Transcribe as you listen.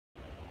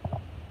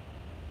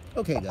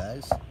Okay,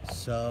 guys.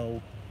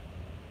 So,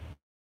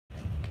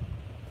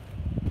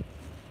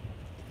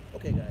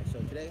 so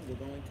today we're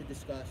going to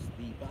discuss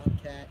the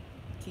Bobcat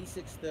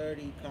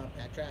T630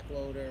 compact track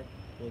loader.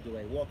 We'll do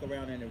a walk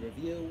around and a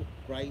review.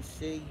 Bryce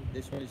C,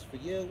 this one is for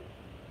you.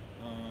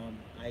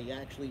 I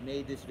actually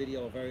made this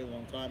video a very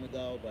long time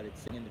ago, but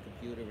it's sitting in the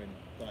computer and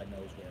God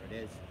knows where it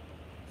is.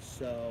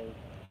 So,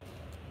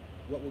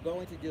 what we're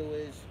going to do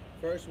is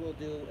first we'll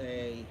do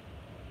a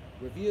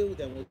review,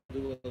 then we'll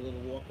do a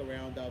little walk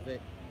around of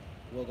it.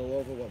 We'll go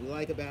over what we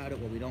like about it,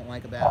 what we don't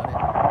like about it.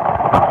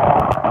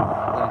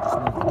 I'm going to just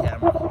move the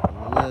camera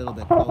a little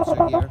bit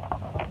closer here.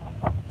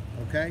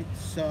 Okay,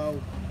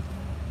 so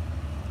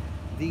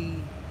the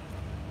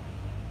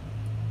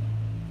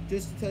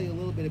just to tell you a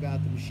little bit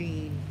about the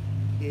machine,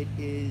 it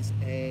is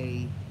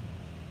a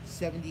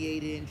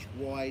 78-inch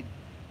wide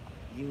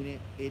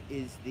unit. It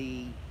is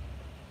the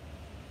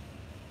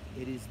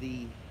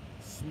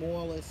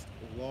smallest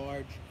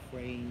large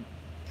frame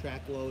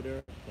track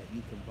loader that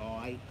you can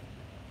buy.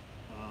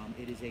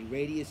 It is a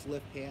radius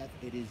lift path.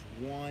 It is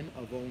one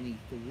of only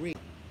 3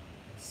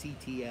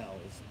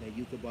 CTLs that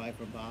you could buy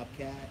from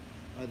Bobcat,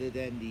 other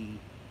than the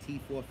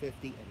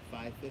T450 and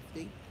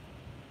 550.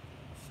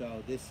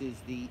 So this is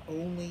the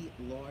only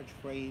large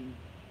frame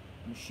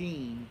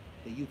machine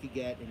that you could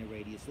get in a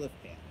radius lift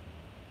path.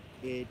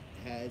 It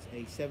has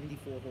a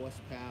 74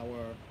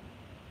 horsepower.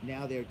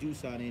 Now they're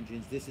Doosan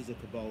engines. This is a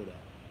Kubota.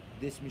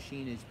 This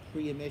machine is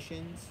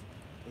pre-emissions.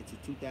 It's a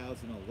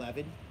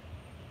 2011.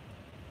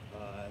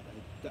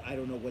 I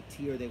don't know what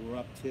tier they were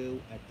up to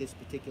at this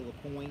particular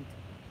point.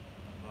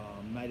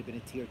 Might have been a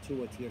tier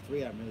 2 or tier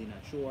 3. I'm really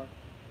not sure.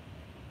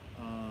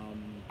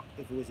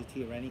 If it was a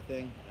tier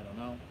anything, I don't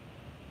know.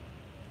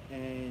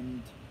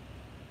 And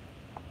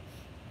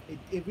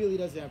it really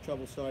doesn't have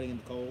trouble starting in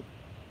the cold,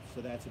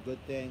 so that's a good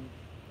thing.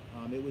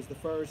 It was the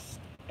first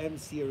M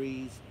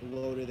series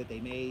loader that they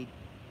made.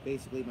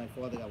 Basically, my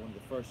father got one of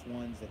the first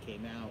ones that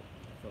came out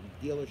from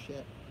the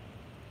dealership.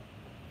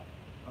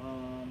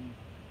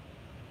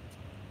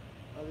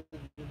 Other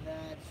than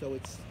that, so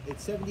it's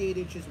 78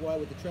 inches wide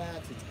with the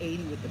tracks. It's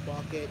 80 with the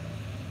bucket.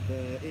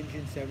 The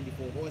engine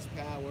 74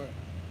 horsepower.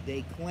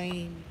 They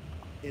claim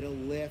it'll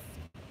lift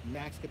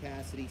max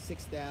capacity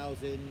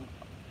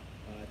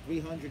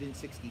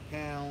 6,360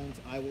 pounds.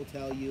 I will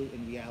tell you,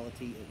 in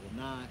reality, it will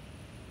not.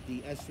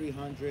 The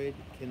S300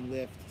 can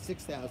lift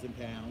 6,000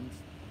 pounds,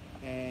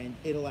 and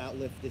it'll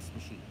outlift this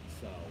machine.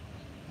 So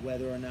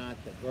whether or not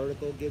the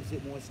vertical gives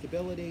it more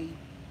stability,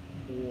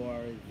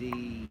 or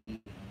the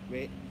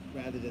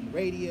rather than the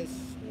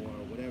radius, or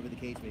whatever the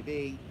case may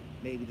be,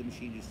 maybe the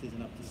machine just isn't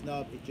up to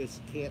snub. It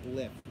just can't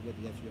lift what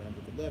the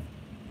S300 could lift.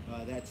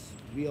 That's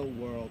real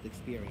world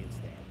experience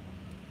there.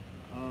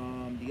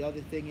 The other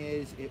thing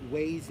is it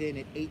weighs in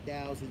at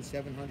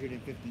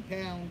 8,750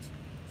 pounds,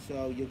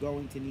 so you're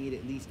going to need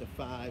at least a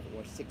 5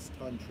 or 6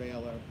 ton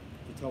trailer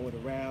to tow it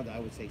around.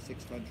 I would say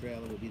 6 ton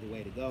trailer would be the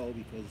way to go,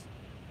 because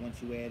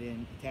once you add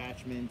in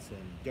attachments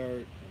and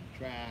dirt and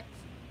tracks,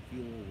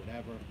 fuel,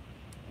 whatever,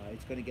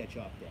 it's going to get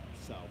you up there.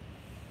 So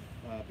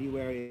be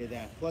wary of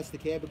that. Plus the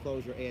cab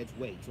enclosure adds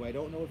weight, so I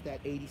don't know if that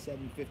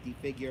 8750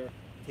 figure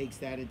takes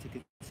that into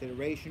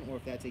consideration, or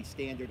if that's a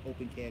standard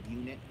open cab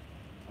unit.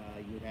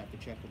 You would have to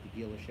check with the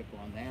dealership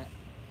on that.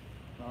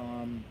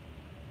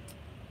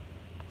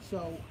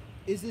 So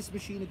is this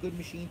machine a good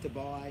machine to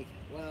buy?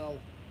 Well,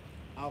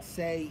 I'll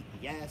say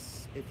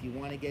yes if you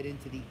want to get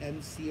into the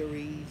M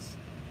series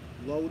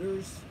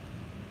loaders,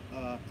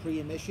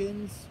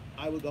 pre-emissions.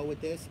 I would go with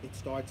this. It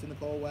starts in the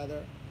cold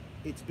weather.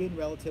 It's been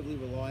relatively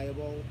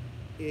reliable.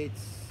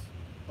 It's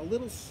a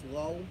little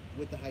slow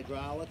with the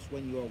hydraulics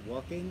when you're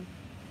working.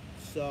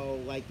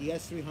 So like the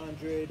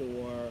S300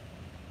 or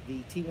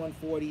the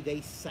T140,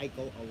 they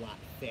cycle a lot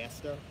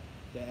faster,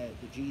 the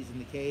G's and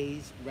the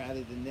K's,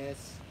 rather than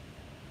this.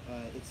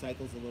 It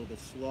cycles a little bit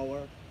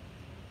slower.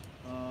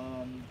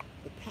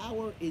 The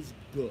power is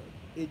good.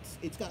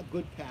 It's got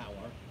good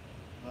power.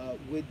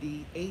 With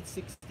the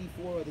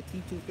 864 or the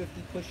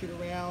T250 push it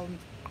around,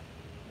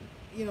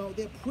 you know,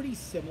 they're pretty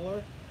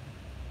similar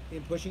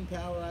in pushing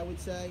power, I would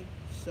say.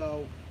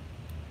 So,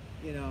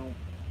 you know,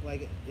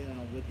 like, you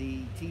know, with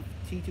the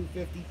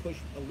T250 push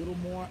a little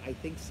more, I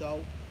think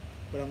so,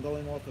 but I'm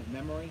going off of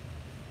memory.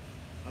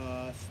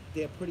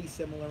 They're pretty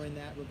similar in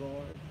that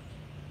regard.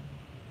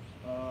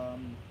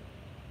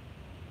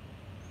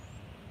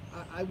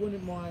 I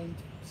wouldn't mind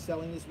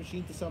selling this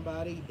machine to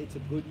somebody. It's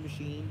a good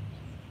machine.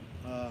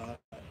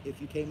 If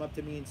you came up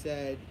to me and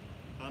said,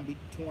 I'm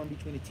torn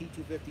between a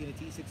T250 and a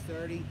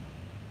T630,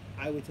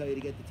 I would tell you to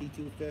get the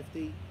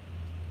T250.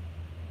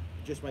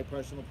 Just my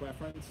personal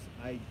preference.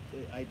 I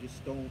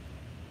just don't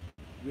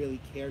really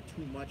care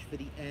too much for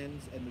the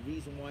ends, and the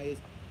reason why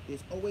is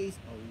there's always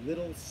a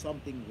little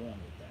something wrong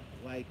with them.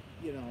 Like,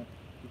 you know,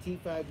 the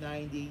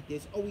T590,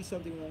 there's always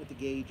something wrong with the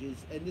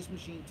gauges, and this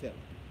machine too.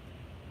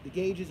 The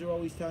gauges are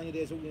always telling you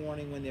there's a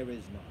warning when there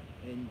is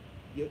none. And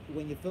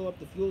when you fill up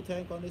the fuel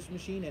tank on this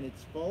machine and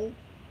it's full,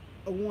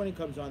 a warning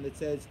comes on that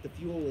says the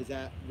fuel is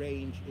out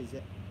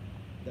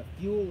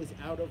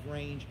of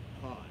range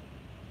high.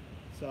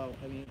 So,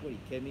 I mean, what, are you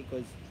kidding me?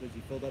 Because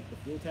he filled up the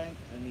fuel tank?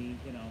 I mean,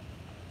 you know,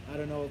 I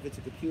don't know if it's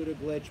a computer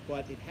glitch,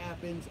 but it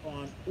happens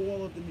on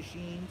all of the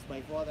machines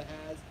my father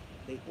has.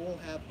 They all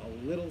have a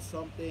little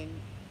something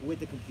with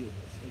the computers.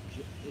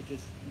 It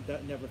just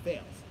never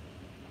fails.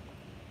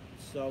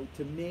 So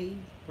to me,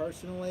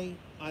 personally,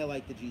 I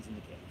like the G's and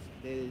the K's.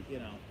 You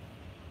know,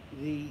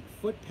 the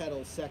foot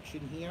pedal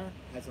section here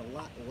has a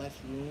lot less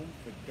room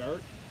for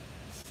dirt.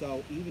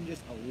 So even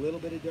just a little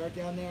bit of dirt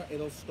down there,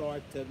 it'll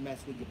start to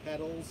mess with your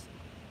pedals.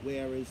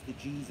 Whereas the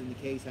G's and the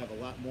K's have a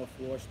lot more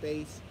floor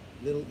space,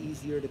 a little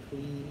easier to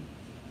clean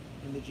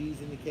in the G's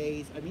and the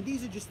K's. I mean,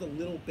 these are just the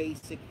little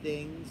basic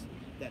things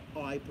that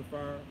I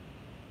prefer,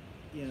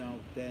 you know,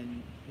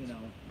 than, you know,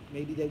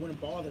 maybe they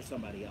wouldn't bother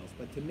somebody else,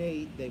 but to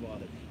me, they bother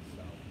me.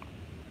 So,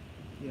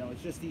 you know,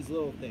 it's just these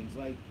little things,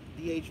 like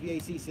the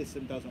HVAC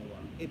system doesn't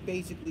work. It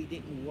basically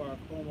didn't work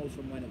almost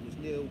from when it was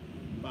new.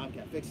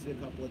 Bobcat fixed it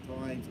a couple of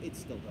times. It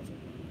still doesn't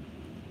work.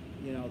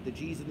 You know, the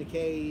G's and the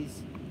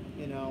K's,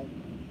 you know,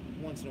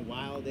 once in a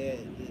while the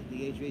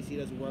HVAC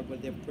doesn't work,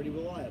 but they're pretty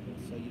reliable,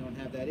 so you don't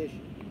have that issue.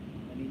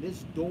 I mean,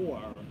 this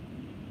door,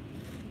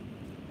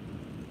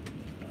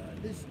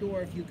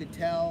 if you could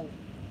tell,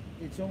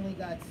 it's only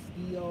got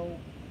steel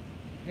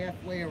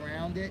halfway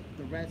around it.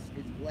 The rest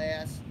is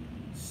glass.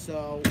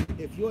 So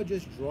if you're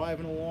just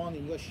driving along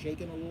and you're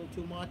shaking a little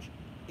too much,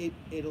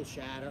 it'll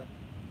shatter.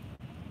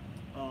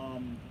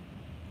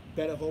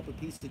 Better hope a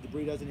piece of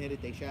debris doesn't hit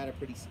it. They shatter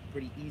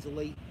pretty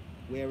easily.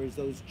 Whereas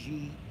those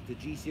the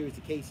G series,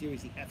 the K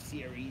series, the F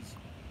series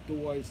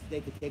doors, they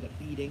could take a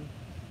beating,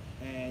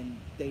 and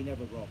they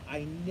never broke.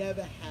 I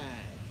never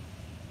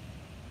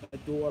had a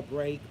door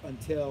break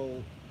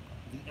until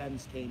the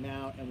M's came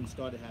out and we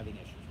started having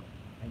issues with it.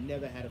 I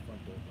never had a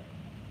front door break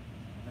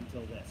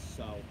until this.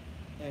 So,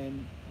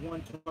 and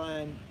one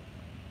time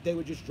they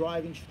were just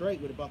driving straight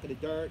with a bucket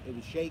of dirt. It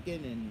was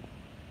shaking and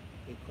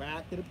it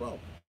cracked and it broke.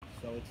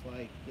 So it's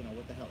like, you know,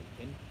 what the hell, you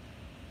kidding?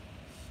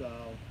 So,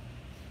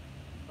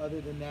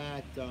 other than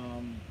that,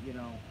 you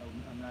know,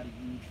 I'm not a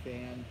huge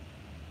fan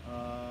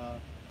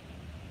of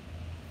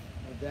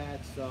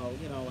that. So,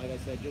 you know, like I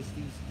said, just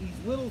these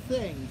little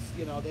things,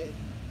 you know, they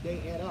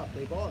add up.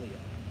 They bother you.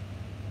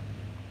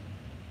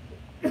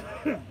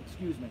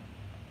 Excuse me.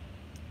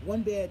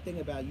 One bad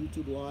thing about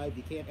YouTube Live,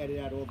 you can't edit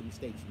out all the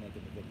mistakes you make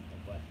in the video,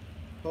 but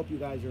hope you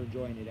guys are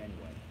enjoying it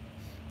anyway.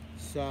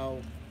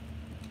 So,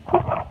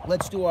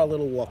 let's do our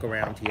little walk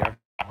around here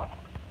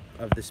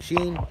of this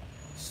machine.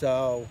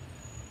 So,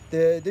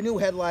 the new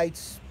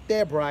headlights,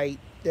 they're bright.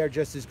 They're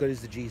just as good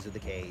as the G's or the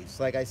K's.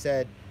 Like I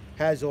said,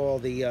 has all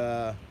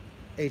the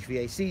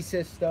HVAC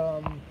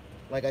system.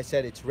 Like I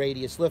said, it's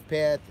radius lift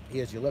path.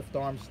 Here's your lift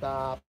arm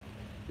stop.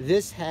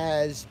 This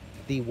has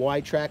the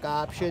wide track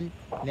option.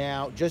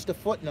 Now, just a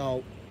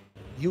footnote,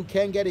 you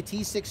can get a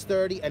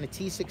T630 and a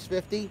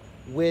T650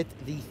 with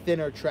the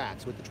thinner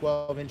tracks, with the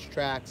 12-inch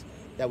tracks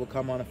that will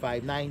come on a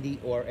 590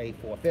 or a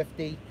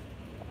 450.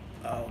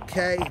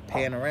 Okay,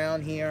 pan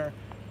around here.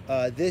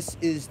 This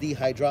is the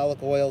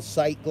hydraulic oil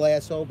sight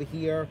glass over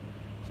here.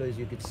 So as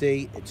you can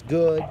see, it's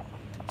good.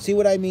 See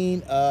what I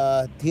mean?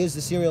 Here's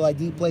the serial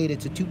ID plate.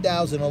 It's a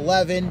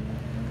 2011.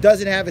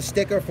 Doesn't have a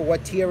sticker for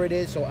what tier it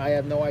is, so I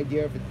have no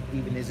idea if it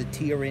even is a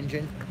tier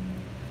engine.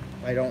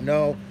 I don't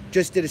know.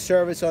 Just did a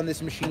service on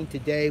this machine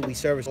today. We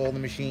serviced all the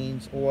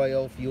machines,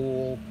 oil,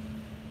 fuel,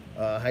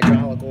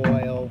 hydraulic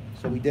oil.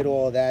 So we did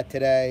all of that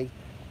today.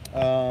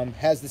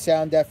 Has the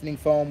sound deafening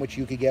foam, which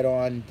you could get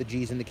on the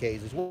G's and the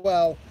K's as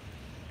well.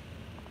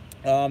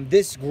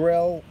 This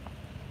grill,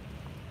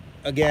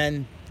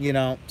 again, you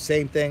know,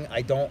 same thing.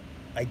 I don't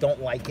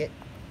like it.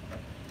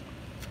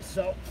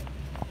 So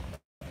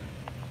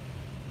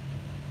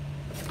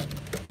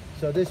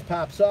this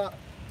pops up.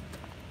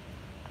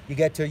 You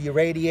get to your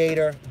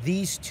radiator.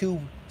 These two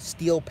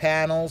steel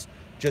panels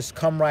just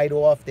come right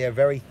off. They're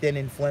very thin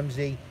and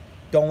flimsy.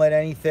 Don't let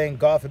anything,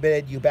 God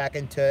forbid, you back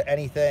into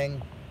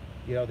anything,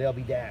 you know, they'll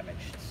be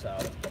damaged. So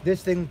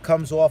this thing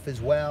comes off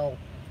as well.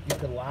 You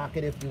can lock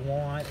it if you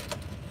want.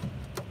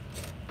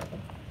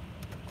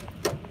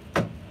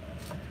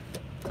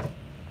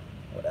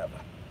 Whatever.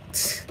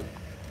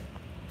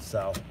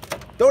 So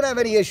don't have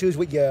any issues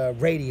with your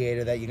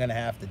radiator that you're going to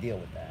have to deal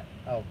with that.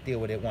 I'll deal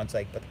with it once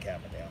I put the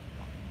camera down.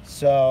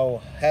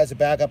 So has a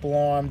backup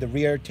alarm, the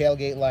rear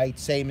tailgate light,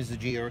 same as the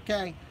G or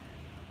K.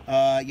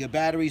 Your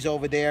battery's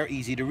over there,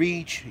 easy to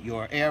reach.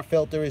 Your air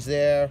filter is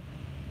there.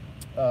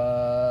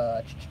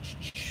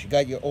 You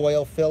got your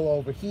oil fill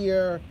over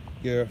here.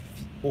 Your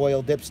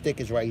oil dipstick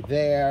is right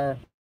there.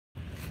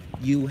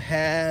 You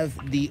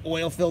have the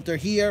oil filter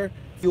here,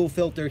 fuel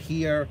filter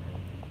here.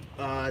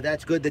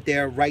 That's good that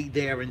they're right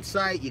there in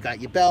sight. You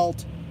got your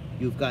belt.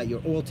 You've got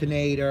your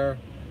alternator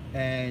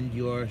and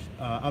your,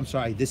 I'm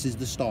sorry, this is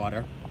the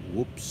starter.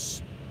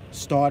 Whoops.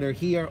 Starter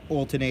here,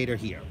 alternator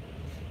here.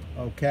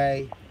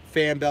 Okay.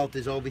 Fan belt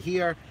is over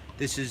here.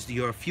 This is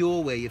your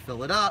fuel where you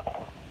fill it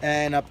up.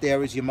 And up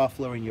there is your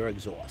muffler and your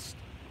exhaust.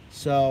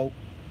 So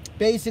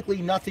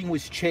basically nothing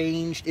was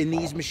changed in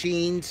these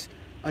machines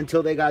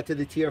until they got to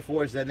the tier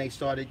 4s. Then they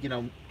started, you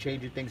know,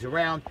 changing things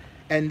around.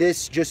 And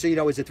this, just so you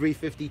know, is a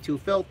 352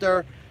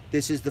 filter.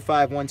 This is the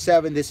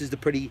 517. This is the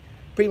pretty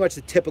much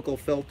the typical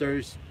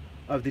filters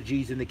of the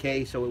G's and the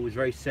K, so it was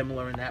very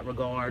similar in that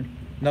regard.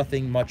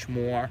 Nothing much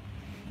more.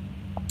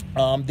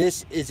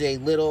 This is a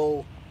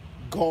little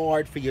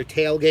guard for your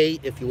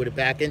tailgate. If you were to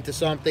back into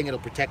something, it'll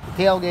protect the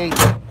tailgate,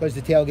 because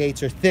the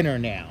tailgates are thinner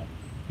now.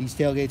 These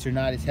tailgates are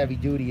not as heavy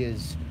duty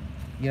as,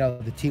 you know,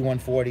 the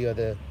T140 or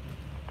the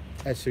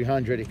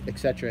S300,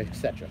 etc.,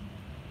 etc.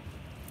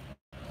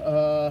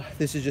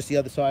 This is just the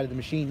other side of the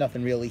machine.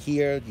 Nothing really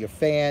here. Your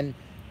fan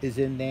is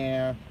in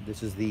there.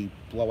 This is the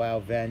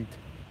blowout vent.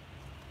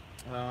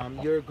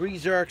 Your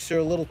grease zerks are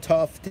a little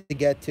tough to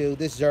get to.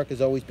 This zerk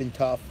has always been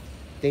tough.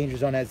 Danger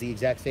Zone has the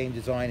exact same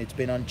design. It's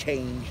been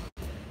unchanged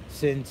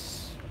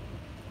since,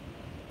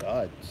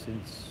 God,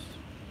 since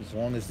as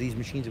long as these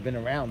machines have been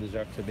around, the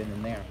zerks have been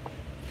in there.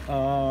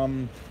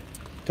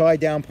 Tie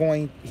down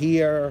point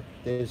here.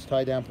 There's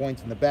tie down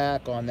points in the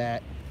back on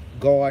that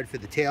guard for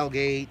the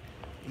tailgate.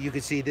 You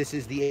can see this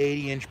is the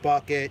 80-inch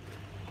bucket.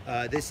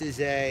 This is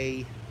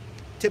a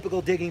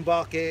typical digging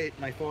bucket.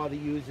 My father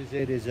uses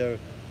it as a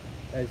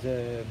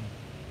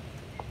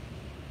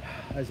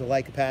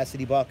light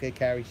capacity bucket,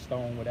 carries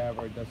stone,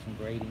 whatever, does some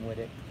grading with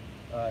it.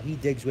 He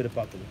digs with a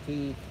bucket of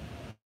teeth.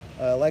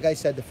 Like I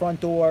said, the front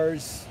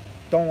doors,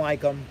 don't like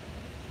them.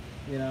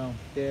 You know,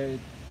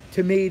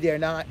 to me, they're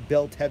not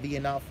built heavy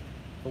enough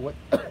for what,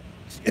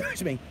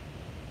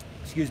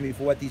 excuse me,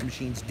 for what these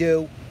machines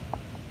do.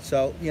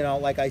 So, you know,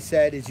 like I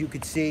said, as you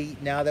could see,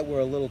 now that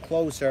we're a little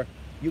closer,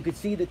 you could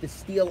see that the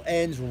steel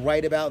ends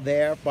right about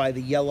there by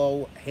the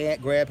yellow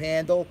grab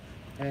handle,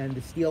 and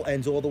the steel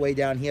ends all the way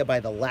down here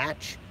by the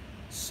latch.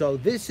 So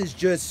this is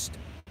just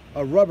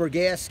a rubber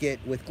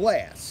gasket with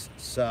glass.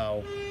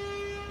 So,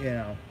 you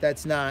know,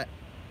 that's not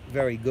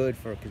very good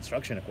for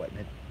construction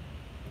equipment.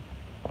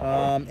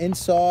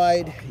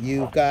 Inside,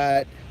 you've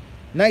got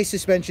nice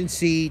suspension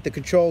seat. The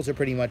controls are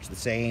pretty much the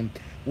same.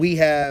 We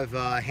have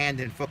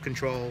hand and foot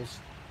controls,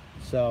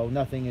 so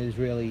nothing is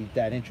really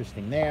that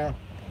interesting there.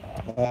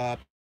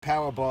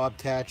 Power bob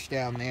attach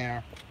down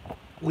there.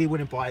 We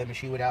wouldn't buy a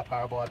machine without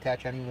power bob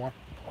attach anymore.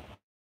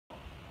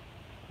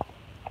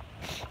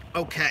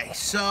 Okay,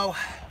 so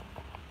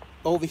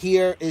over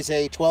here is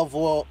a 12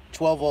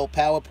 volt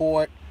power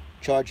port.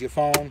 Charge your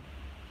phone.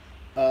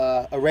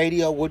 A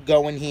radio would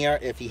go in here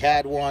if you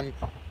had one.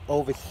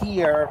 Over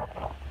here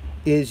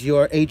is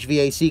your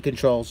HVAC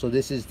control. So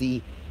this is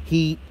the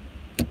heat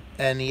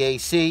and the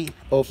AC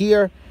over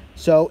here.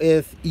 So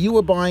if you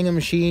were buying a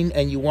machine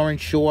and you weren't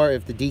sure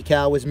if the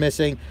decal was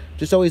missing,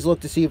 just always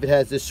look to see if it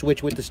has this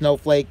switch with the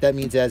snowflake. That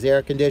means it has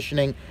air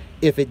conditioning.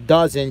 If it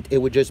doesn't, it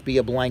would just be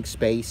a blank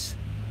space.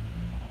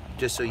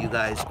 Just so you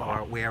guys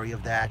are wary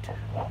of that.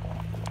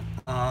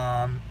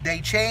 They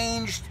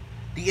changed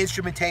the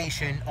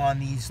instrumentation on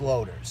these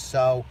loaders,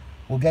 so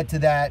we'll get to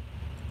that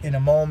in a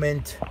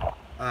moment.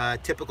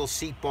 Typical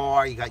seat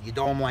bar, you got your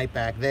dome light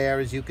back there,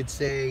 as you could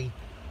see.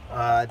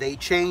 They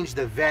changed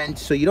the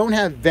vents, so you don't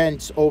have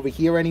vents over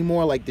here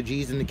anymore like the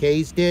G's and the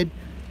K's did.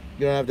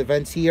 You don't have the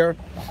vents here.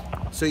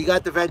 So you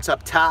got the vents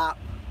up top.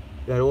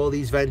 You got all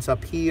these vents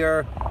up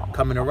here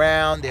coming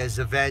around. There's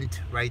a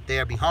vent right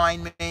there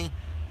behind me,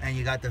 and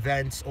you got the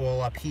vents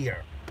all up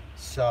here.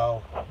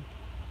 So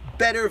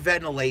better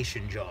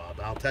ventilation job,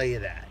 I'll tell you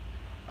that.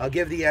 I'll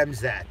give the M's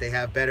that. They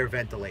have better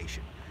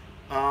ventilation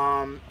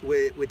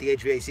with the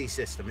HVAC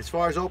system. As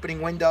far as opening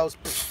windows,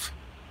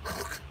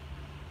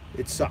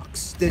 it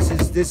sucks.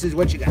 This is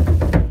what you got.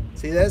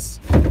 See this?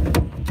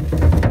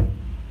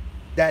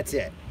 That's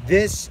it.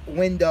 This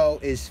window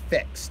is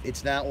fixed.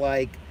 It's not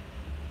like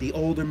the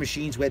older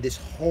machines where this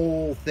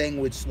whole thing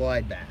would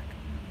slide back.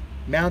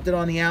 Mounted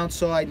on the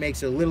outside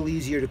makes it a little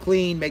easier to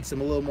clean, makes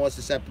them a little more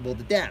susceptible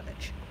to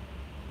damage.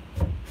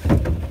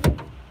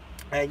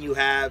 And you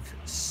have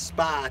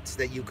spots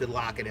that you could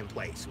lock it in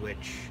place,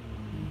 which,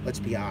 let's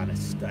be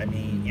honest, I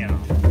mean, you know,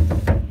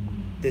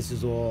 this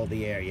is all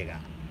the air you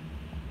got.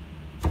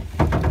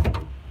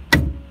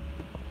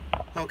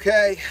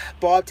 Okay,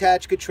 bob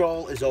attach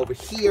control is over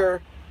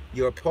here.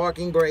 Your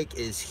parking brake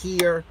is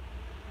here.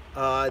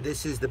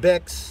 This is the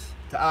Bix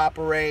to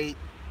operate.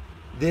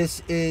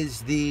 This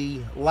is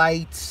the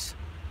lights,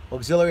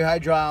 auxiliary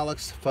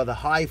hydraulics for the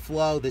high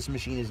flow. This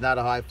machine is not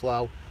a high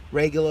flow.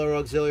 Regular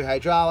auxiliary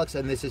hydraulics,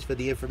 and this is for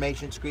the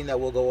information screen that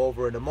we'll go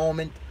over in a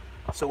moment.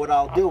 So what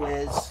I'll do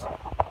is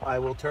I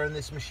will turn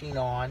this machine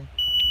on.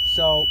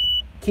 So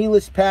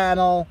keyless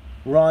panel,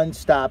 run,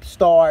 stop,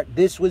 start.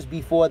 This was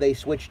before they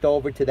switched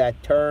over to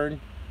that turn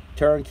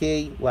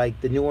key like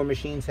the newer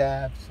machines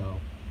have. So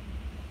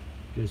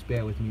just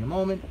bear with me a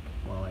moment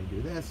while I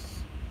do this.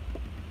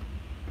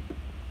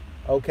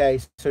 Okay,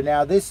 so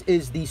now this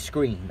is the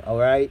screen, all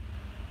right?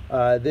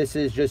 This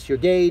is just your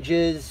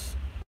gauges,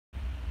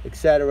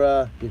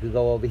 etc. You could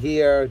go over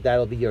here.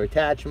 That'll be your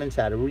attachments,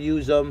 how to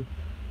use them.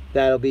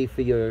 That'll be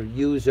for your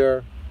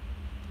user.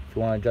 If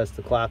you want to adjust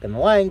the clock and the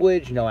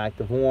language, no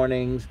active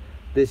warnings.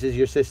 This is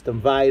your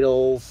system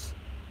vitals.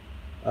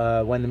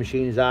 When the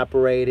machine is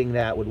operating,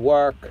 that would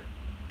work.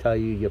 Tell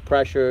you your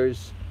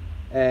pressures.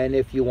 and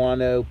if you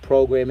want to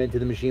program into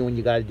the machine when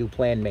you got to do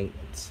planned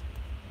maintenance.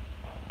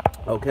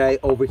 Okay,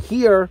 over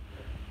here,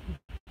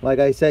 like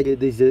I said,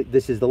 this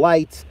is the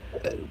lights.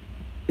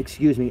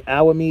 Excuse me,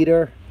 hour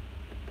meter.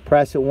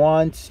 Press it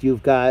once.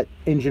 You've got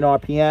engine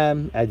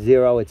RPM at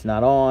 0. It's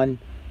not on.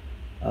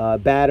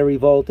 Battery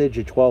voltage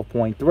at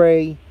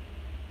 12.3.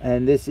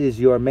 And this is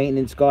your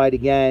maintenance guide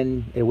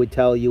again. It would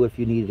tell you if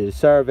you needed a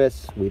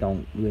service. We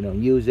don't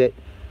use it.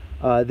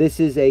 This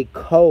is a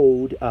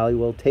code. I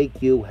will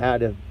take you how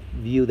to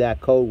view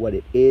that code, what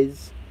it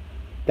is.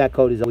 That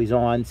code is always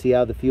on. See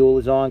how the fuel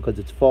is on because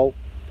it's full.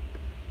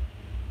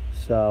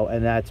 So,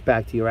 and that's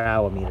back to your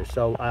hour meter.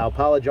 So I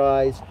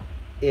apologize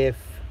if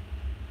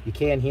you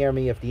can't hear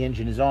me. If the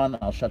engine is on,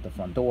 I'll shut the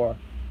front door.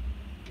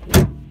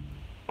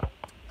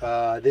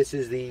 This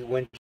is the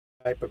windshield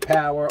wiper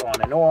power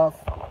on and off,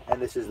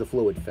 and this is the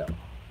fluid fill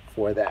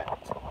for that.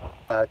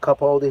 Cup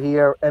holder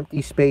here,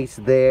 empty space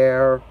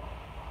there.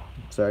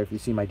 Sorry if you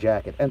see my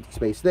jacket. Empty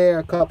space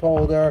there, cup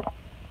holder.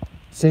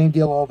 Same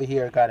deal over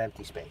here, got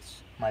empty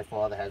space. My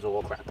father has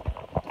all crap.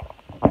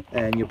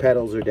 And your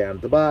pedals are down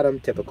at the bottom,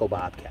 typical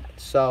Bobcat.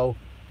 So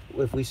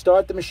if we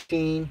start the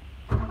machine,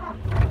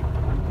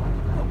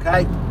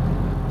 okay,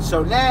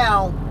 so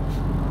now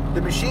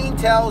the machine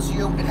tells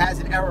you it has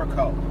an error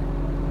code.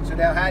 So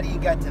now how do you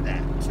get to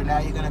that? So now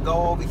you're going to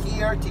go over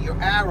here to your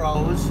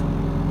arrows.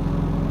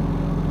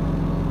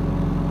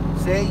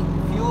 See,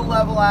 fuel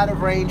level out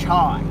of range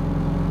high.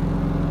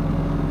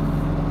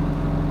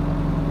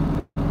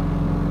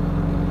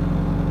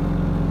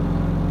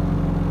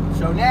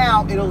 So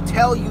now it'll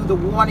tell you the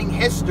warning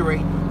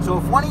history. So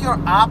if one of your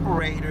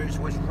operators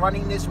was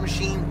running this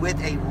machine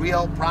with a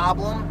real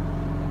problem,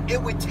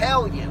 it would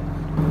tell you,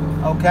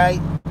 okay?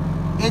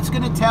 It's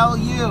going to tell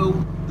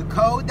you the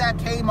code that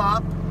came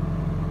up,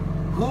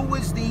 who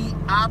was the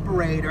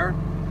operator,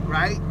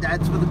 right?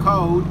 That's for the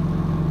code,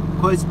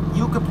 because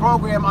you could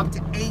program up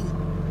to 8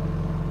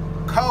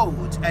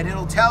 codes, and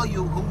it'll tell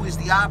you who was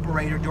the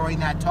operator during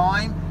that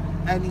time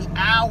and the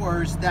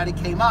hours that it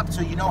came up,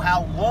 so you know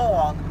how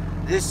long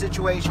this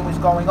situation was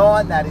going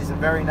on. That is a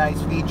very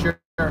nice feature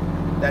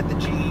that the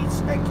G's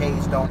and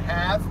K's don't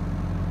have.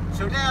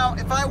 So now,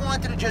 if I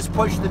wanted to just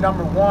push the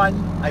number 1,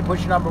 I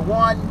push number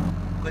 1,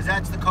 because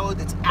that's the code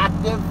that's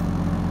active.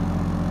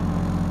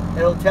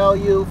 It'll tell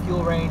you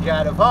fuel range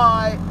out of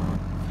high,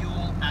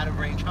 fuel out of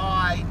range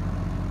high,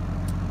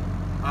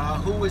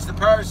 who is the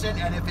person,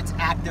 and if it's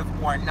active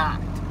or not.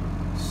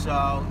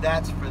 So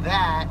that's for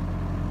that.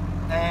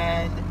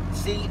 And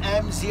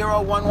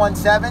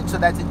CM0117, so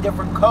that's a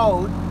different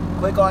code.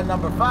 Click on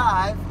number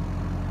 5,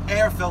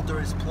 air filter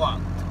is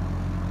plugged.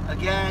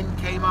 Again,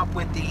 came up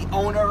with the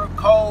owner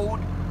code,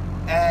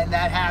 and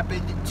that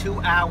happened 2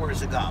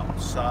 hours ago.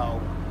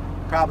 So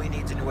probably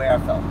needs a new air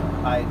filter.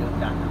 I do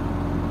not know.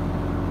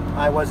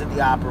 I wasn't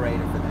the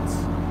operator for this.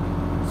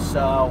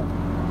 So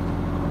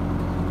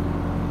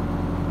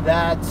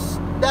that's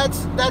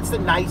the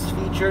nice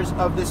features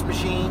of this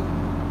machine.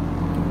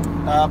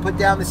 Put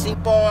down the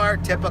seat bar,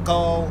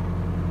 typical.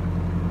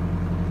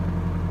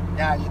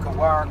 Now you can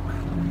work.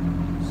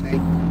 See?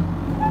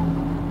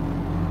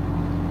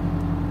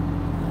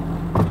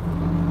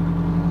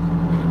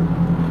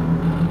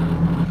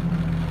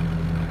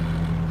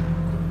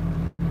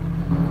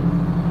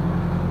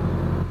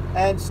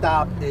 And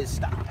stop is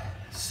stop.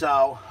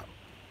 So,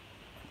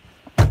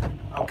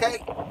 okay.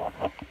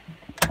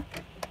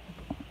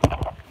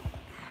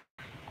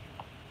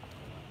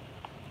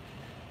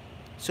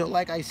 So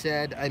like I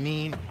said, I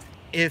mean,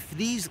 if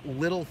these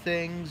little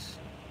things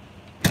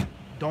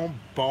don't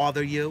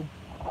bother you,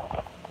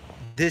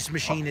 this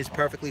machine is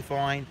perfectly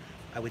fine.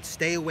 I would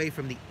stay away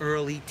from the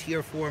early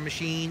tier 4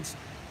 machines.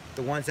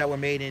 The ones that were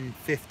made in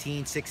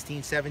 15,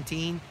 16,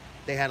 17,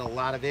 they had a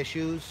lot of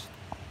issues.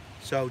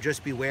 So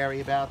just be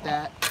wary about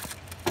that.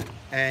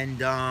 And,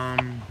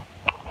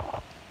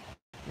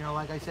 you know,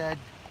 like I said,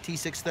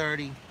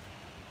 T630,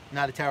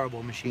 not a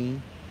terrible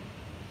machine.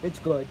 It's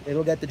good.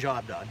 It'll get the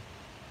job done.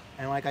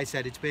 And like I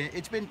said, it's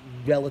been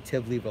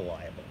relatively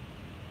reliable.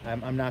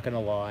 I'm not going to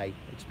lie.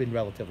 It's been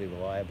relatively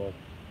reliable.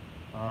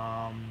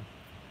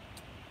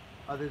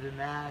 Other than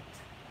that,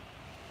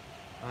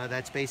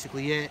 that's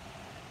basically it.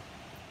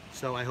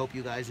 So I hope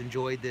you guys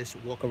enjoyed this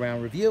walk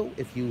around review.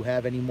 If you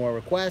have any more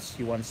requests,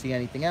 you want to see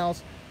anything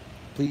else,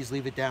 please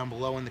leave it down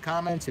below in the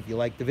comments. If you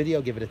like the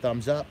video, give it a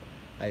thumbs up.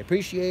 I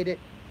appreciate it.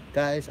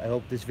 Guys, I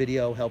hope this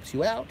video helps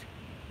you out.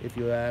 If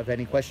you have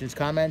any questions,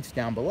 comments,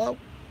 down below.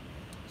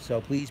 So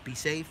please be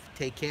safe,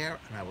 take care,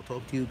 and I will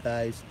talk to you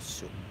guys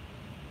soon.